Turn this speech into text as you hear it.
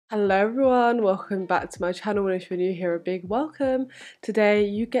Hello everyone, welcome back to my channel, and if you're new here, a big welcome. Today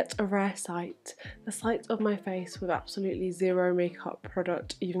you get a rare sight, the sight of my face with absolutely zero makeup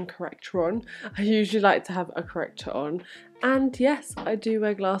product, even corrector on. I usually like to have a corrector on, and yes, I do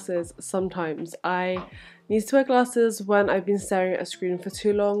wear glasses sometimes. I need to wear glasses when I've been staring at a screen for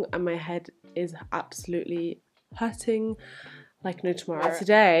too long and my head is absolutely hurting like no tomorrow.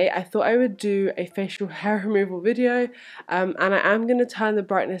 Today I thought I would do a facial hair removal video, and I am going to turn the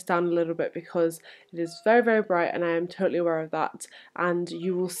brightness down a little bit because it is very bright and I am totally aware of that, and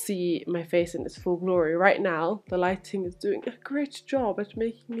you will see my face in its full glory. Right now the lighting is doing a great job at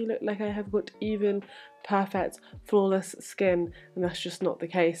making me look like I have got even, perfect, flawless skin, and that's just not the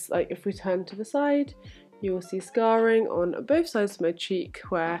case. Like, if we turn to the side, you will see scarring on both sides of my cheek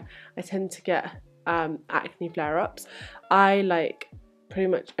where I tend to get acne flare-ups. I, like pretty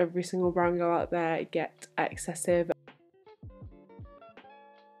much every single brown girl out there, get excessive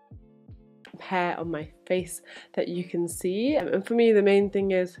hair on my face that you can see, and for me the main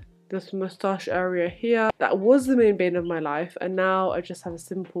thing is this moustache area here. That was the main bane of my life, and now I just have a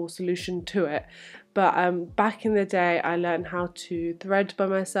simple solution to it. But back in the day I learned how to thread by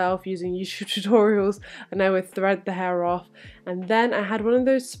myself using YouTube tutorials, and I would thread the hair off, and then I had one of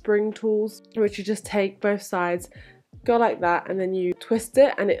those spring tools which you just take both sides, go like that, and then you twist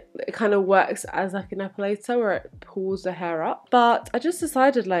it, and it kind of works as like an epilator where it pulls the hair up. But I just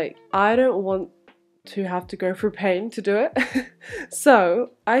decided, like, I don't want to have to go through pain to do it.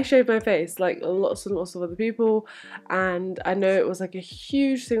 So I shaved my face like lots and lots of other people, and I know it was like a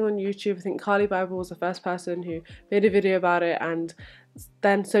huge thing on YouTube. I think Carly Bible was the first person who made a video about it, and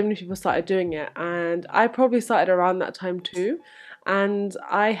then so many people started doing it, and I probably started around that time too, and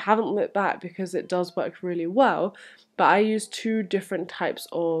I haven't looked back because it does work really well. But I use two different types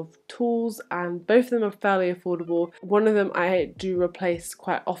of tools, and both of them are fairly affordable. One of them I do replace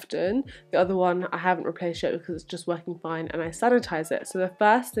quite often, the other one I haven't replaced yet because it's just working fine, and I sanitize it. So the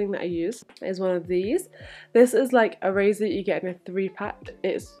first thing that I use is one of these. This is like a razor you get in a 3-pack.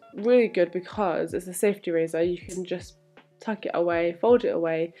 It's really good because it's a safety razor. You can just tuck it away, fold it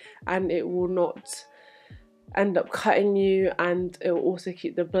away, and it will not end up cutting you, and it will also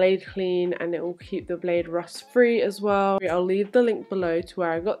keep the blade clean, and it will keep the blade rust free as well. I'll leave the link below to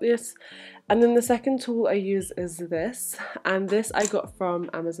where I got this. And then the second tool I use is this, and this I got from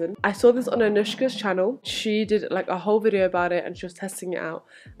Amazon. I saw this on Anushka's channel. She did like a whole video about it and she was testing it out,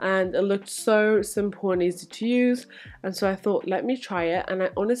 and it looked so simple and easy to use, and so I thought, let me try it. And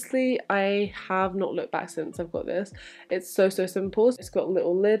I have not looked back since I've got this. It's so simple. It's got a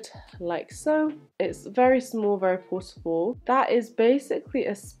little lid like so. It's very small, very portable. That is basically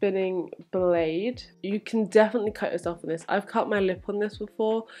a spinning blade. You can definitely cut yourself on this. I've cut my lip on this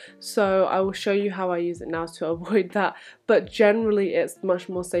before, so I will show you how I use it now to avoid that, but generally it's much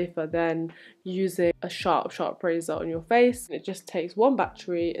more safer than using a sharp razor on your face. It just takes one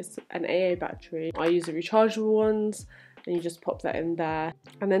battery. It's an AA battery. I use the rechargeable ones, and you just pop that in there,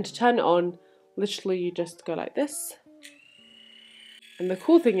 and then to turn it on, literally you just go like this. And the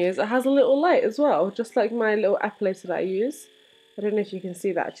cool thing is it has a little light as well, just like my little epilator that I use. I don't know if you can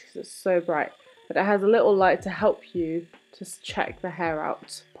see that because it's so bright, but it has a little light to help you just check the hair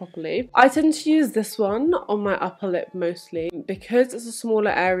out properly. I tend to use this one on my upper lip mostly because it's a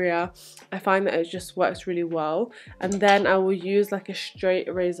smaller area. I find that it just works really well, and then I will use like a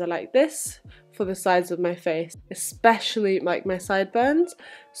straight razor like this for the sides of my face, especially like my sideburns,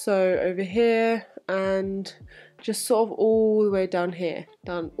 so over here and just sort of all the way down here,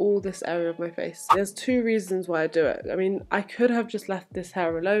 down all this area of my face. There's two reasons why I do it. I mean, I could have just left this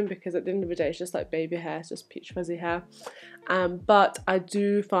hair alone because at the end of the day it's just like baby hair, it's just peach fuzzy hair, but I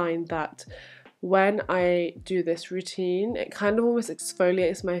do find that when I do this routine, it kind of almost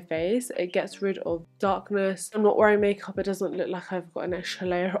exfoliates my face. It gets rid of darkness. I'm not wearing makeup, it doesn't look like I've got an extra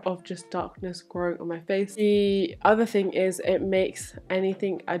layer of just darkness growing on my face. The other thing is it makes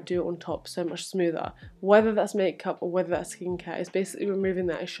anything I do on top so much smoother. Whether that's makeup or whether that's skincare, it's basically removing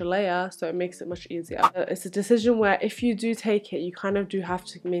that extra layer, so it makes it much easier. It's a decision where if you do take it, you kind of do have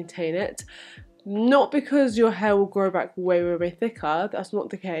to maintain it. Not because your hair will grow back way thicker, that's not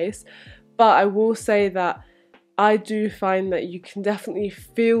the case. But I will say that I do find that you can definitely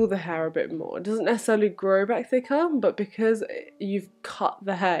feel the hair a bit more. It doesn't necessarily grow back thicker, but because you've cut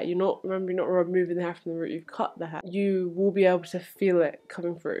the hair, you're not removing the hair from the root, you've cut the hair, you will be able to feel it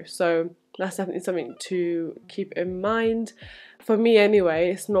coming through. So that's definitely something to keep in mind. For me anyway,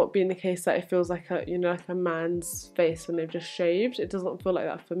 it's not been the case that it feels like a, you know, like a man's face when they've just shaved. It doesn't feel like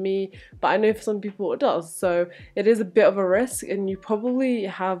that for me, but I know for some people it does. So it is a bit of a risk, and you probably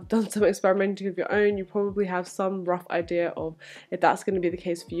have done some experimenting of your own. You probably have some rough idea of if that's going to be the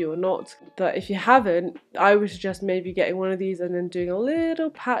case for you or not. But if you haven't, I would suggest maybe getting one of these and then doing a little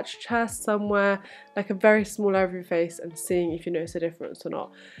patch test somewhere, like a very small area of your face, and seeing if you notice a difference or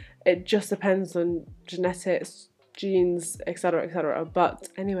not. It just depends on genetics, genes, etc, etc. But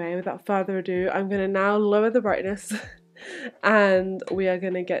anyway, without further ado, I'm going to now lower the brightness and we are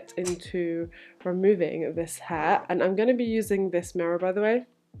going to get into removing this hair. And I'm going to be using this mirror, by the way,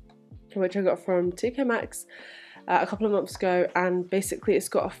 which I got from TK Maxx a couple of months ago, and basically it's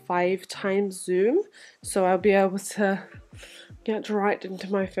got a 5x zoom, so I'll be able to get right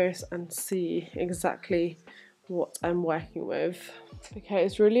into my face and see exactly what I'm working with. Okay,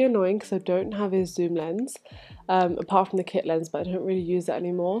 it's really annoying because I don't have a zoom lens, apart from the kit lens, but I don't really use it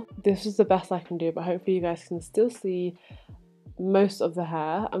anymore. This is the best I can do, but hopefully you guys can still see most of the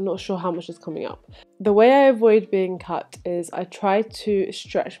hair. I'm not sure how much is coming up. The way I avoid being cut is I try to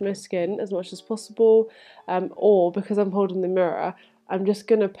stretch my skin as much as possible, or because I'm holding the mirror, I'm just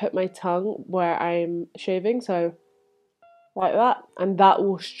going to put my tongue where I'm shaving, so like that, and that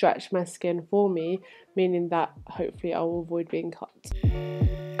will stretch my skin for me, meaning that hopefully I will avoid being cut.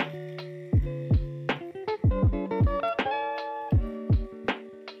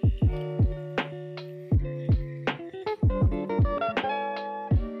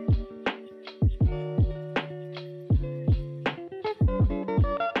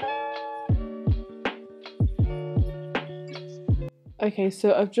 Okay,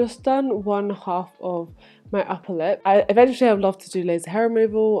 so I've just done one half of my upper lip. Eventually I would love to do laser hair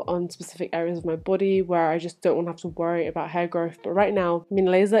removal on specific areas of my body where I just don't want to have to worry about hair growth. But right now, I mean,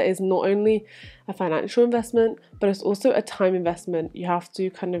 laser is not only a financial investment, but it's also a time investment. You have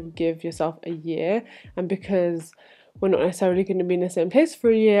to kind of give yourself a year, and because we're not necessarily going to be in the same place for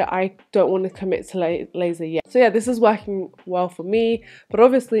a year, I don't want to commit to laser yet. So yeah, this is working well for me, but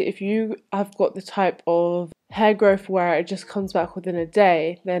obviously if you have got the type of hair growth where it just comes back within a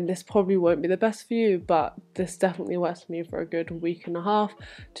day, then this probably won't be the best for you, but this definitely works for me for a good week and a half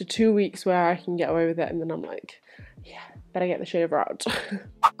to 2 weeks where I can get away with it, and then I'm like, yeah, better get the shaver out.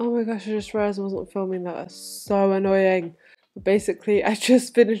 Oh my gosh, I just realised I wasn't filming that. That's so annoying. But basically, I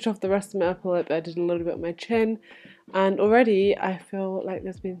just finished off the rest of my upper lip. I did a little bit of my chin, and already I feel like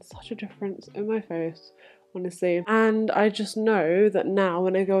there's been such a difference in my face, honestly. And I just know that now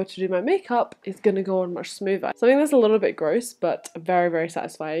when I go to do my makeup, it's gonna go on much smoother. Something that's a little bit gross but very, very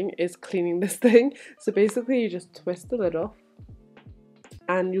satisfying is cleaning this thing. So basically you just twist the lid off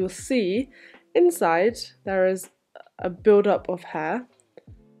and you'll see inside there is a build-up of hair,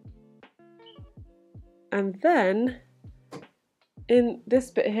 and then in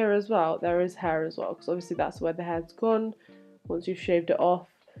this bit here as well there is hair as well, because obviously that's where the hair's gone once you've shaved it off.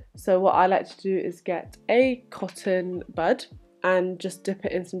 So what I like to do is get a cotton bud and just dip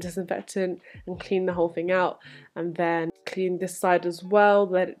it in some disinfectant and clean the whole thing out, and then clean this side as well,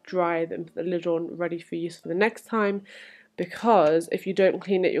 let it dry, then put the lid on ready for use for the next time. Because if you don't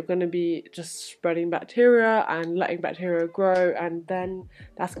clean it, you're going to be just spreading bacteria and letting bacteria grow, and then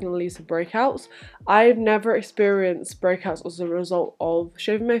that's going to lead to breakouts. I've never experienced breakouts as a result of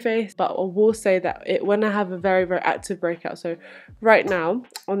shaving my face, but I will say that when I have a very, very active breakout, so right now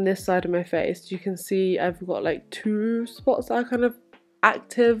on this side of my face, you can see I've got like 2 spots that are kind of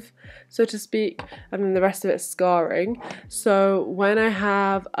active, so to speak, and then the rest of it's scarring. So when I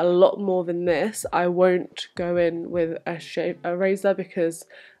have a lot more than this, I won't go in with a razor because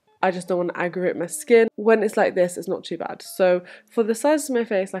I just don't want to aggravate my skin. When it's like this, it's not too bad. So for the size of my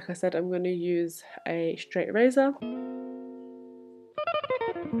face, like I said, I'm going to use a straight razor.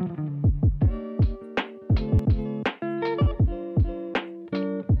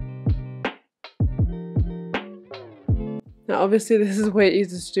 Now obviously this is way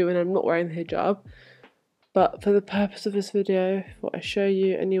easier to do when I'm not wearing the hijab, but for the purpose of this video, what I show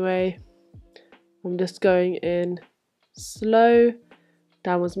you anyway, I'm just going in slow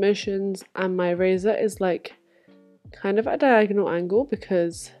downwards motions, and my razor is like kind of at a diagonal angle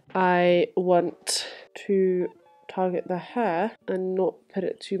because I want to target the hair and not put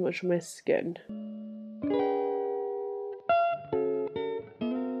it too much on my skin.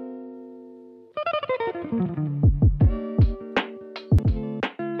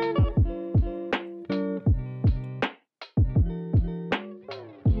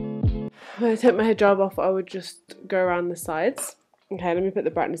 When I take my hijab off, I would just go around the sides. Okay, let me put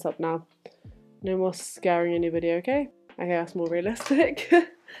the brightness up now. No more scaring anybody, okay? Okay, that's more realistic.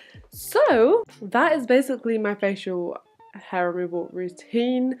 So that is basically my facial hair removal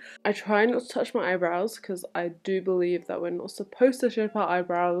routine. I try not to touch my eyebrows because I do believe that we're not supposed to shape our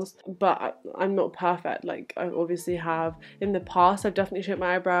eyebrows, but I'm not perfect. Like, I obviously have in the past, I've definitely shaped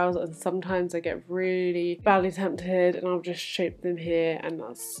my eyebrows, and sometimes I get really badly tempted and I'll just shape them here, and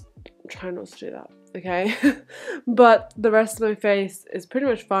that's, try not to do that, okay? But the rest of my face is pretty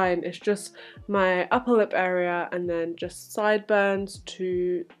much fine. It's just my upper lip area and then just sideburns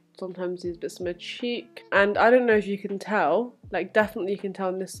to sometimes these bits of my cheek. And I don't know if you can tell, like definitely you can tell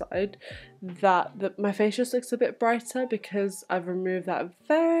on this side that my face just looks a bit brighter because I've removed that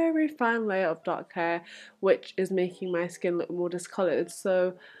very fine layer of dark hair, which is making my skin look more discoloured.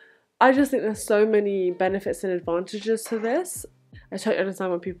 So I just think there's so many benefits and advantages to this. I totally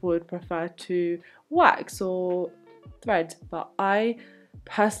understand why people would prefer to wax or thread, but I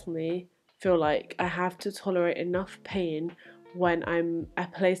personally feel like I have to tolerate enough pain when I'm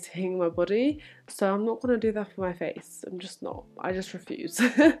epilating my body, so I'm not going to do that for my face. I'm just not. I just refuse.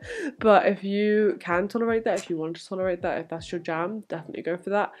 But if you can tolerate that, if you want to tolerate that, if that's your jam, definitely go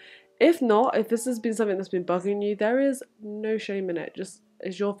for that. If not, if this has been something that's been bugging you, there is no shame in it. Just,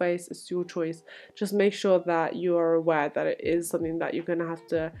 it's your face, it's your choice. Just make sure that you are aware that it is something that you're going to have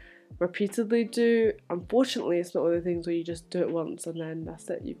to repeatedly do. Unfortunately, it's not one of the things where you just do it once and then that's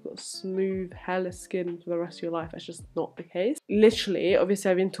it. You've got smooth, hairless skin for the rest of your life. That's just not the case. Literally, obviously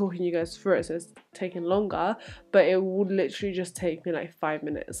I've been talking you guys through it, so it's taken longer, but it would literally just take me like 5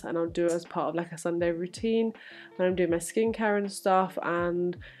 minutes, and I'll do it as part of like a Sunday routine when I'm doing my skincare and stuff.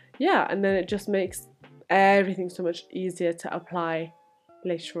 And yeah, and then it just makes everything so much easier to apply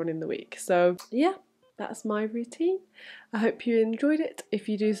later on in the week. So yeah, that's my routine. I hope you enjoyed it. If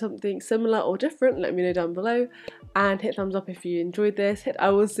you do something similar or different, let me know down below, and hit thumbs up if you enjoyed this. I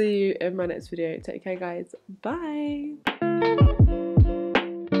will see you in my next video. Take care guys, bye.